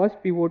the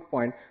first pivot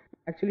point,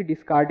 we actually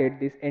discarded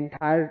this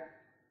entire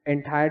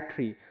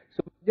tree.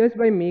 So just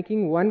by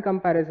making one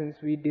comparisons,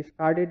 we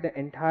discarded the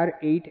entire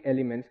 8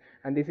 elements,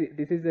 and this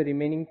is the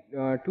remaining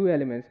 2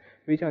 elements,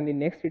 which on the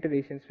next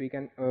iterations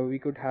we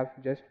could have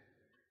just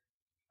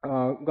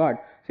got.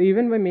 So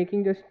even by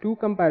making just 2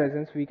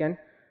 comparisons, we can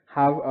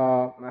have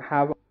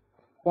a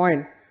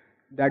point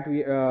that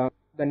we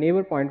the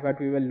neighbor point that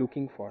we were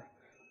looking for,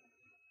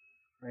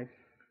 right?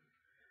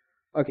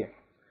 Okay,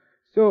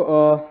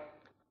 so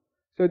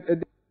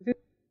this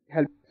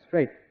helps,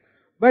 right?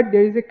 But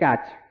there is a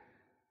catch.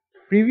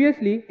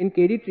 Previously in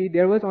KD tree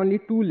there was only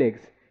 2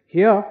 legs.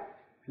 Here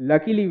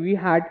luckily we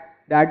had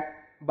that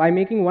by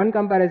making one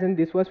comparison,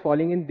 this was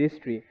falling in this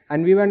tree,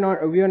 and we were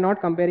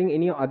not comparing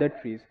any other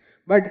trees.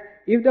 But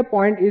if the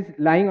point is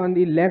lying on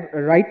the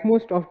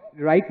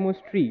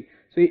rightmost tree,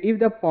 so if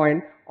the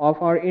point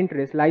of our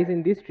interest lies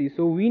in this tree,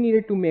 so we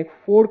needed to make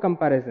 4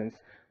 comparisons.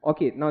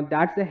 Okay, now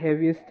that's the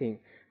heaviest thing.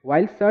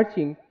 While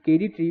searching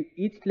KD tree,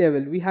 each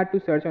level we had to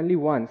search only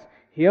once.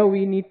 Here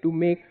we need to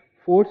make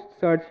 4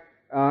 search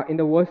in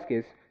the worst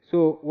case.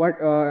 So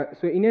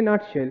so in a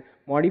nutshell,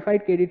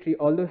 modified KD tree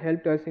although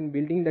helped us in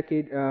building the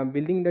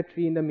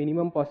tree in the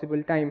minimum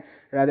possible time,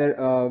 rather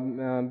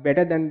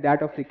better than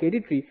that of the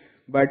KD tree,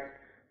 but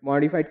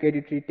modified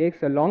KD tree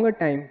takes a longer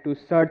time to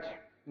search,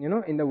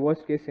 in the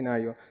worst case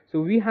scenario.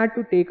 So we had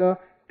to take a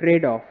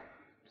trade-off.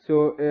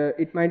 So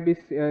it might be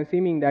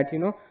seeming that,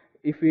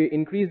 if we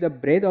increase the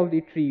breadth of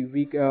the tree,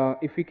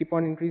 if we keep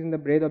on increasing the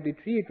breadth of the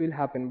tree, it will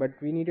happen. But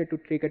we needed to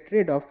take a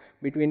trade-off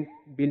between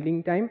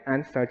building time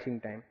and searching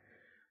time.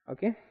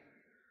 Okay.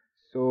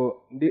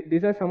 So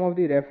these are some of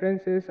the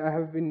references I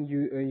have been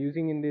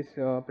using in this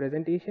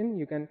presentation.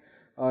 You can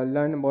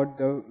learn about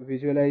the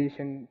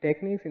visualization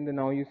techniques in the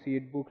Now You See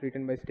It book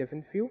written by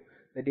Stephen Few.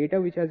 The data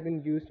which has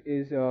been used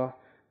is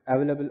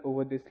available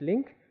over this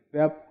link. We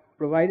have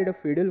provided a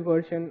fiddle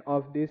version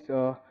of this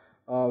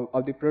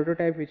of the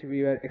prototype which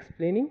we were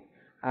explaining,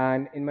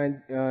 and in my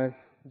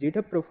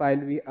GitHub profile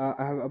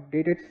I have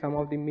updated some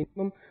of the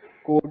minimum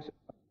codes,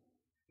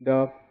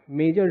 the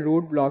major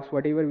roadblocks,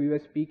 whatever we were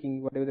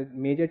speaking, whatever the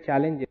major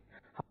challenges,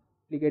 how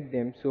to get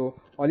them.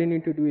 So all you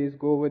need to do is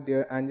go over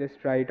there and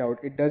just try it out.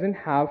 It doesn't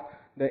have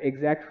the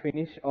exact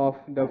finish of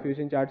the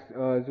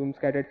FusionCharts zoom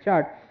scattered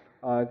chart,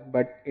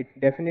 but it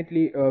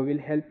definitely will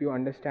help you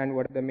understand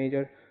what are the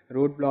major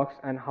roadblocks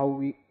and how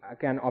we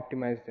can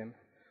optimize them.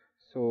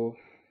 So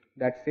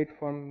that's it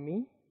from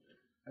me.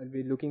 I'll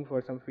be looking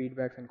for some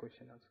feedbacks and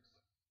question answers.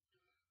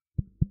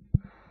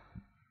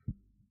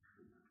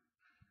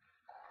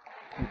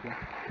 Thank you.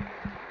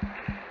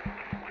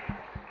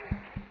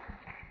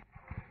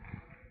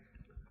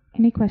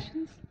 Any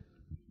questions?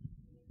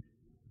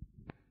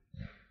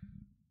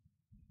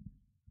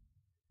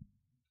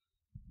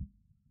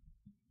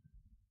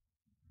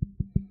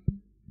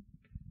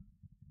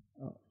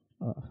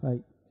 Hi.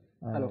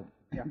 Hello.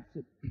 Yeah.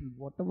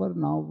 Whatever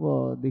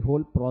now the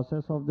whole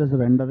process of this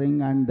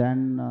rendering and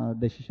then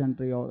decision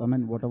tree, or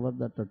whatever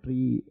that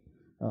tree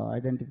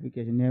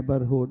identification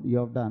neighborhood you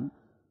have done,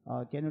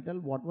 can you tell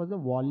what was the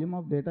volume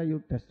of data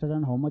you tested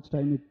and how much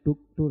time it took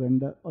to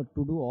render or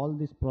to do all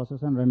this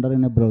process and render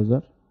in a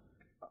browser?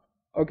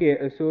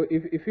 Okay, so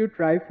if you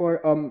try for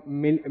a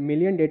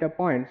million data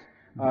points,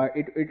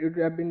 it would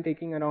have been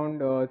taking around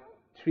the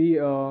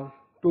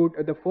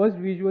first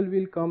visual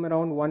will come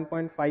around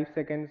 1.5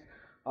 seconds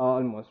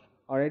almost.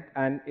 Alright,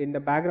 and in the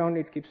background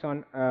it keeps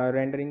on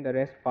rendering the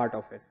rest part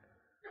of it.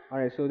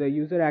 Alright, so the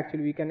user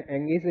actually, we can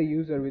engage the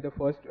user with the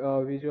first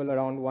visual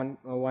around 1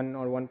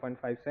 or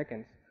 1.5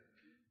 seconds.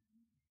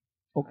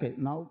 Okay,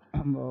 now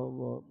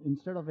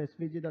instead of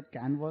SVG, that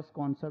canvas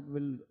concept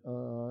will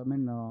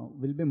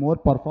will be more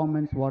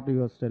performance, what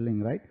you are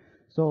telling, right?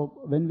 So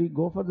when we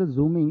go for the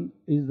zooming,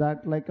 is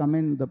that like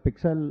the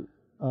pixel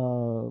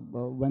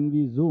when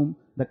we zoom,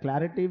 the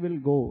clarity will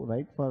go,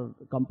 right, for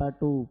compared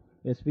to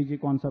SVG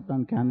concept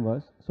and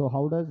canvas. So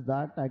how does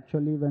that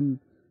actually, when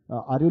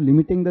are you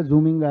limiting the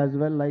zooming as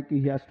well, like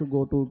he has to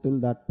go to till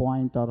that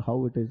point, or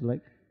how it is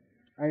like?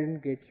 I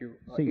didn't get you.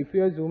 See, if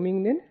you are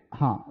zooming in?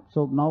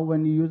 So now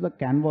when you use the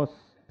canvas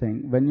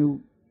thing, when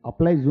you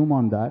apply zoom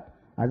on that,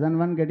 as and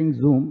when getting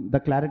zoom,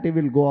 the clarity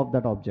will go of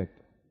that object.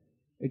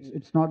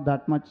 It's not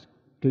that much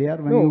clear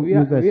when you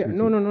use the SVG.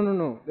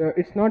 No.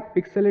 It's not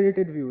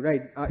pixelated view,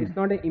 right? It's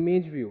not an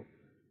image view.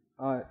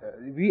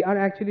 We are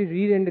actually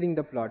re-rendering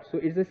the plot. So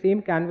it's the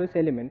same canvas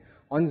element.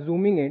 On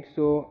zooming it,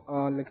 so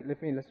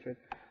let me illustrate.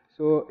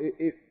 So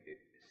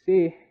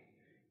say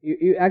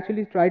you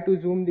actually try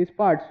to zoom this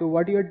part. So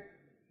what you're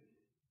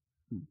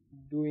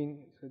doing,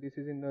 so this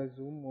is in the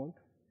zoom mode.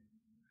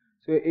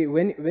 So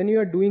when you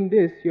are doing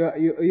this, you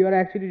are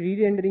actually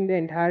re-rendering the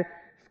entire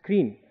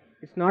screen.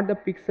 It's not the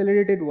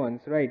pixelated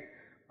ones, right?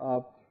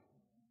 So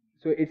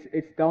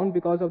it's down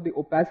because of the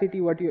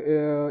opacity what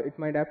it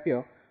might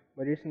appear,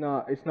 but it's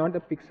not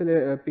the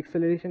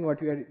pixelation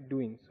what we are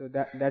doing. So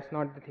that's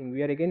not the thing.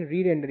 We are again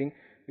re-rendering,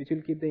 which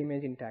will keep the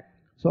image intact.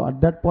 So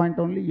at that point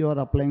only you are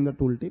applying the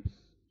tooltips.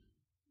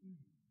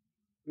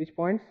 Which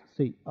points?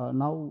 See,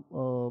 now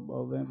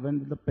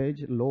when the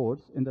page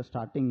loads in the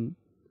starting,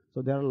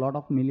 so there are a lot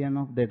of million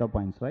of data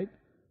points, right?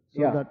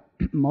 So that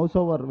mouse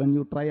over, when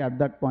you try at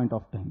that point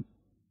of time,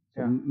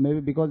 so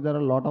maybe because there are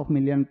a lot of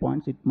million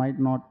points, it might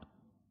not,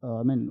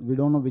 we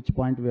don't know which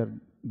point we are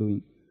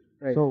doing.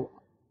 Right. So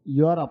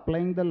you are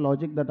applying the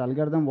logic, that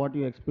algorithm what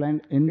you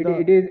explained in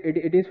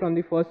it is from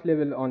the first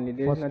level only.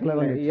 There is first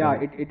level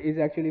like, it is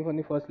actually from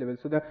the first level.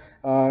 So the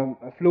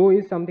flow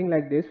is something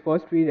like this.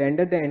 First we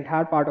render the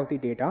entire part of the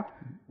data.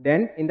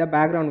 Then in the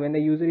background, when the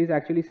user is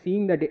actually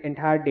seeing the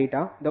entire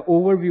data, the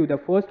overview, the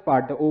first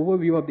part, the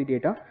overview of the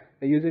data,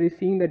 the user is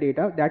seeing the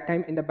data. That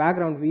time in the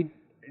background we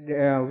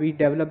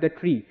develop the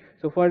tree.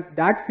 So for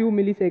that few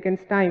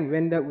milliseconds time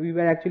when we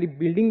were actually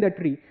building the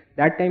tree,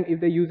 that time if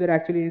the user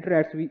actually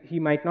interacts, he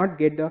might not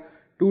get the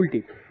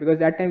tooltip, because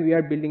that time we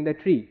are building the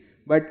tree.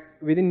 But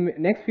within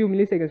next few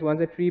milliseconds, once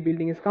the tree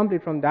building is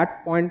complete, from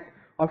that point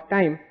of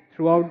time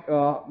throughout,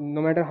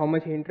 no matter how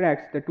much he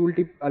interacts, the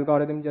tooltip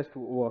algorithm just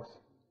works.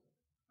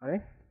 All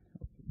right.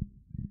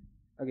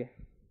 Okay.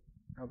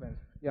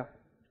 Yeah.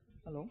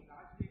 Hello.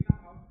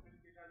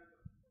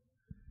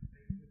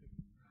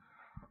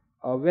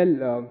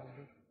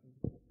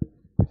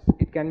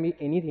 It can be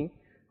anything.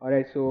 All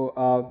right.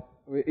 So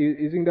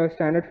using the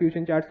standard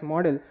FusionCharts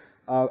model,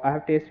 I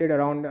have tested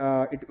around.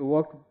 It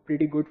worked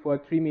pretty good for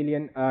 3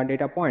 million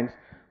data points.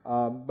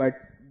 But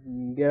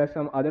there are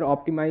some other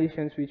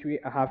optimizations which we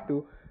have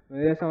to.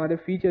 There are some other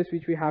features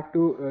which we have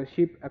to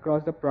ship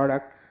across the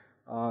product.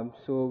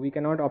 So we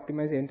cannot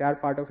optimize the entire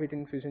part of it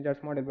in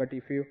FusionCharts model. But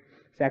if you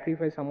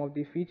sacrifice some of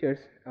these features,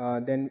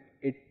 then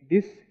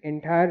this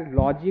entire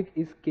logic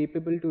is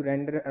capable to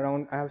render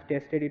around. I have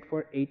tested it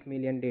for 8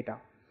 million data.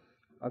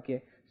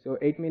 Okay, so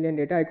 8 million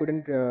data. I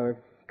couldn't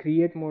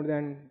create more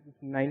than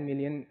 9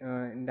 million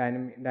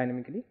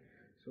dynamically.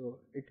 So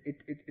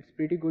it's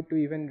pretty good to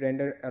even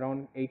render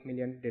around 8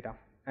 million data,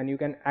 and you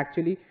can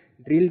actually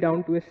drill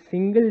down to a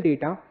single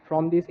data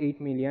from this 8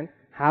 million.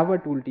 Have a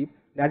tooltip.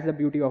 That's the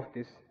beauty of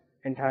this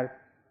entire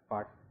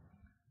part.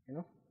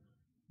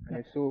 And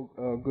it's so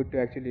good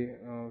to actually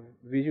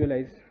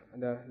visualize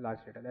the large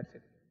data. That's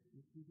it.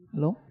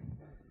 Hello?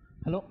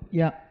 Hello?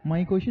 Yeah,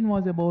 my question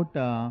was about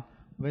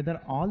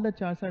whether all the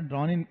charts are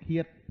drawn in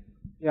here.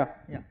 Yeah.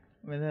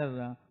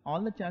 Whether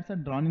all the charts are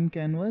drawn in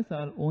canvas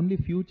or only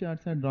few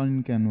charts are drawn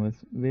in canvas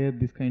where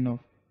this kind of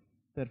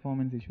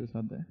performance issues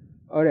are there.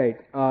 All right.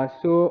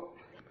 So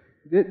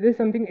there's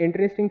something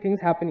interesting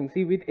things happening.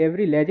 See, with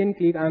every legend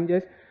click, I'm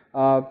just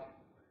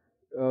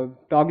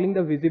toggling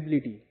the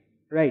visibility,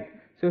 right?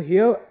 So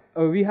here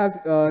we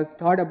have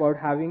thought about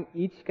having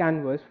each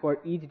canvas for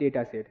each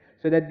data set,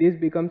 so that this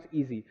becomes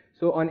easy.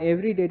 So on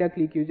every data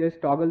click, you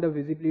just toggle the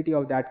visibility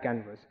of that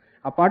canvas.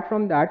 Apart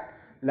from that,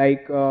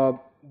 like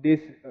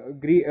this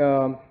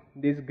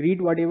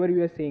grid, whatever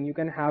you are saying, you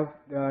can have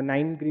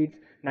 9 grids,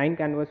 9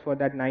 canvas for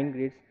that 9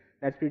 grids.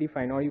 That's pretty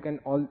fine. Or you can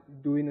all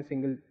do in a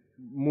single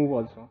move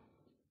also.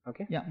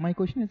 Okay. Yeah, my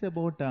question is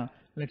about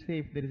let's say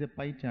if there is a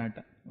pie chart,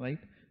 right?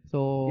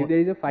 So if there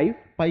is a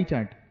pie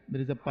chart,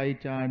 there is a pie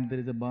chart, there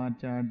is a bar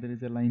chart, there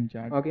is a line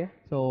chart. Okay.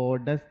 So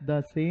does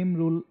the same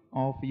rule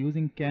of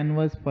using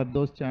canvas for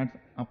those charts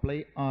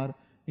apply, or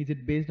is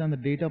it based on the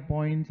data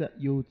points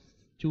you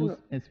choose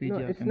SVG? No,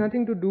 it's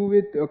nothing to do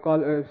with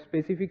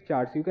specific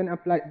charts. You can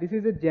apply. This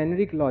is a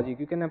generic logic.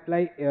 You can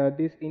apply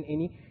this in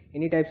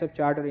any types of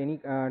chart or any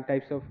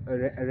types of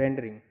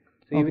rendering.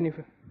 So even if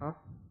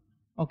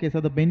Okay,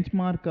 so the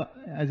benchmark,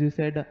 as you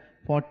said,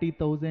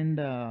 40,000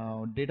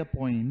 data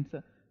points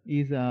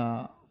is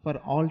for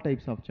all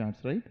types of charts,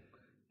 right?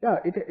 Yeah,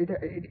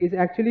 it is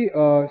actually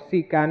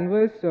see,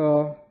 canvas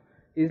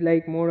is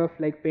like more of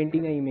like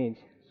painting an image.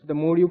 So the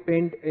more you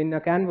paint in a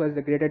canvas,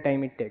 the greater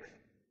time it takes.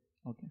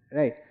 Okay.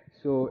 Right.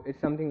 So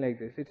it's something like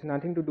this. It's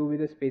nothing to do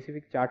with a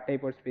specific chart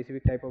type or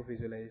specific type of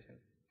visualization.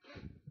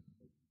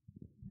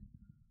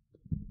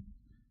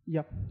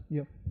 Yeah.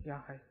 Yeah.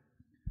 Hi.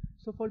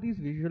 So for these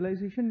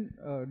visualization,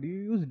 do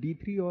you use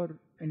D3 or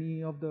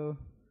any of the?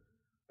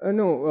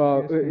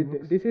 No.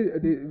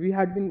 We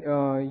had been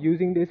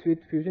using this with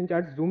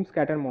FusionCharts Zoom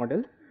scatter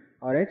model.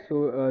 All right.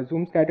 So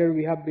Zoom scatter,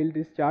 we have built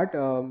this chart.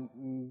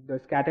 The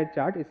scattered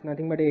chart is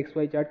nothing but a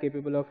XY chart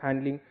capable of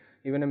handling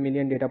even 1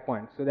 million data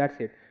points. So that's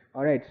it.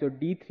 All right. So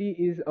D3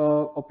 is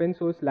a open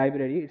source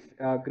library. It's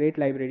a great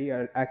library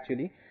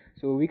actually.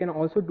 So we can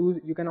also do.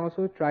 You can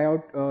also try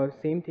out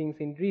same things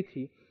in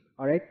D3.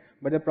 All right.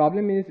 But the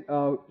problem is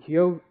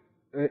here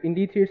in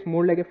D3 it's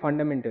more like a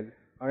fundamental.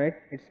 All right.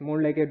 It's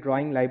more like a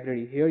drawing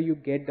library. Here you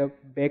get the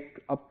backed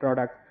up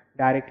product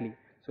directly.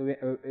 So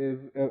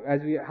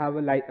as we have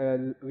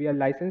we are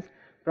licensed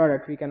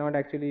product, we cannot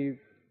actually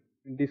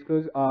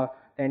disclose the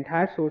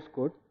entire source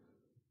code.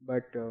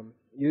 But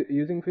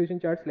using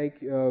FusionCharts, like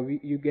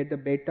you get the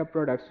beta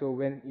product, so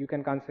when you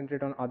can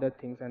concentrate on other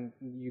things and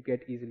you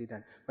get easily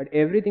done. But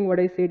everything what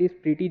I said is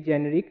pretty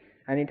generic,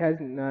 and it has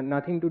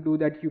nothing to do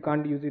that you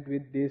can't use it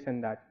with this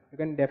and that. You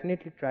can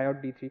definitely try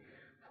out D3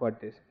 for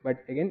this, but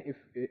again, if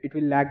it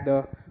will lack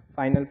the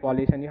final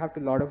polish, and you have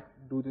to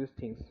do these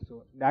things.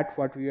 So that's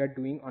what we are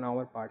doing on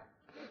our part.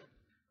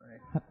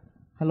 Right.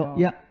 Hello.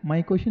 Yeah,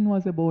 my question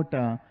was about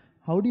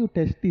how do you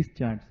test these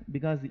charts?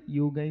 Because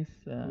you guys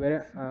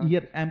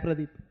here, I'm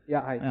Pradeep.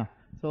 Yeah, hi. Yeah.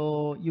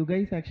 So you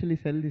guys actually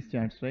sell these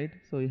charts, right?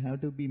 So you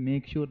have to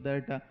make sure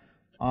that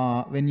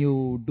when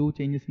you do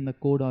changes in the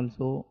code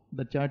also,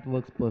 the chart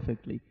works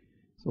perfectly.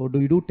 So do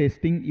you do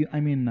testing?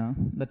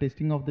 The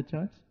testing of the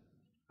charts?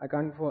 I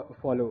can't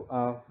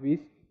follow.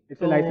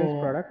 It's a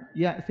licensed product.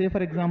 Yeah. Say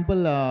for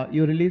example,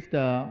 you released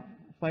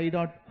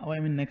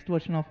next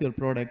version of your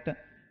product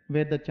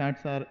where the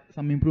charts are,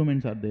 some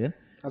improvements are there.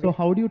 Okay. So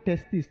how do you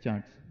test these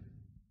charts?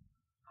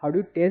 How do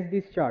you test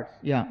these charts?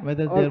 Yeah,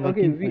 whether they are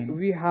working fine.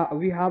 We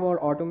have our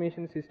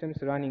automation systems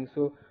running.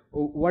 So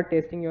what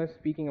testing you are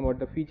speaking about?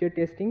 The feature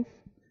testings?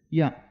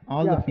 Yeah,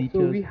 all the features.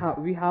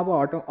 So we have a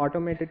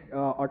automated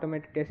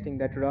testing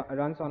that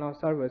runs on our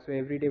server. So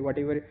every day,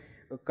 whatever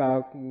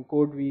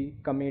code we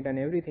commit and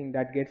everything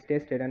that gets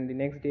tested, and the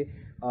next day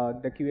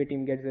the QA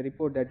team gets the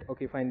report that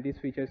okay, fine, these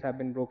features have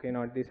been broken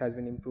or this has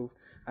been improved.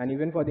 And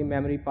even for the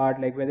memory part,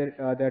 like whether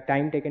the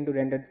time taken to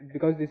render,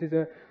 because this is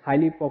a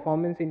highly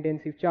performance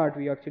intensive chart,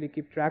 we actually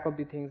keep track of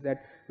the things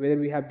that whether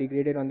we have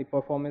degraded on the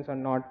performance or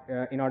not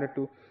in order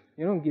to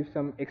give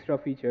some extra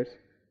features.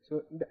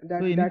 So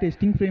so any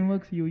testing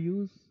frameworks you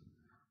use?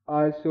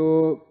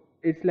 So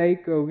it's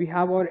like we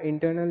have our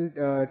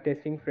internal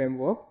testing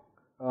framework.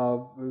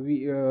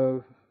 We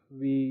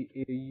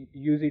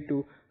use it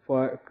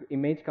for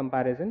image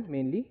comparison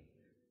mainly.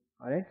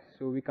 Alright,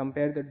 so we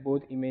compare that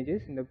both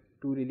images in the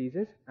two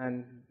releases,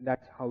 and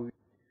that's how we.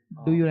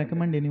 Do you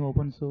recommend any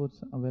open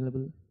source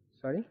available?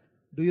 Sorry?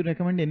 Do you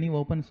recommend any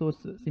open source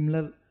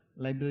similar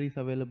libraries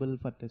available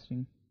for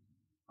testing?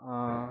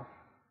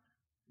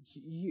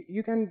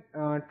 You can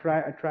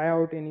try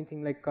out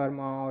anything like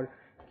Karma, or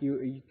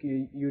you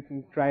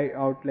can try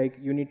out like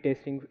unit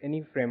testing,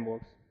 any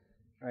frameworks,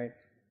 right?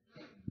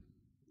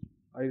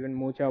 Or even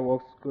Mocha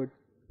works good.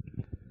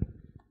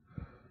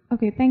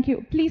 Okay, thank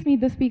you. Please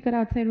meet the speaker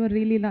outside. We're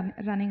really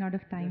running out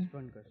of time.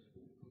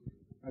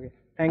 Okay,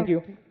 thank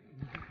you.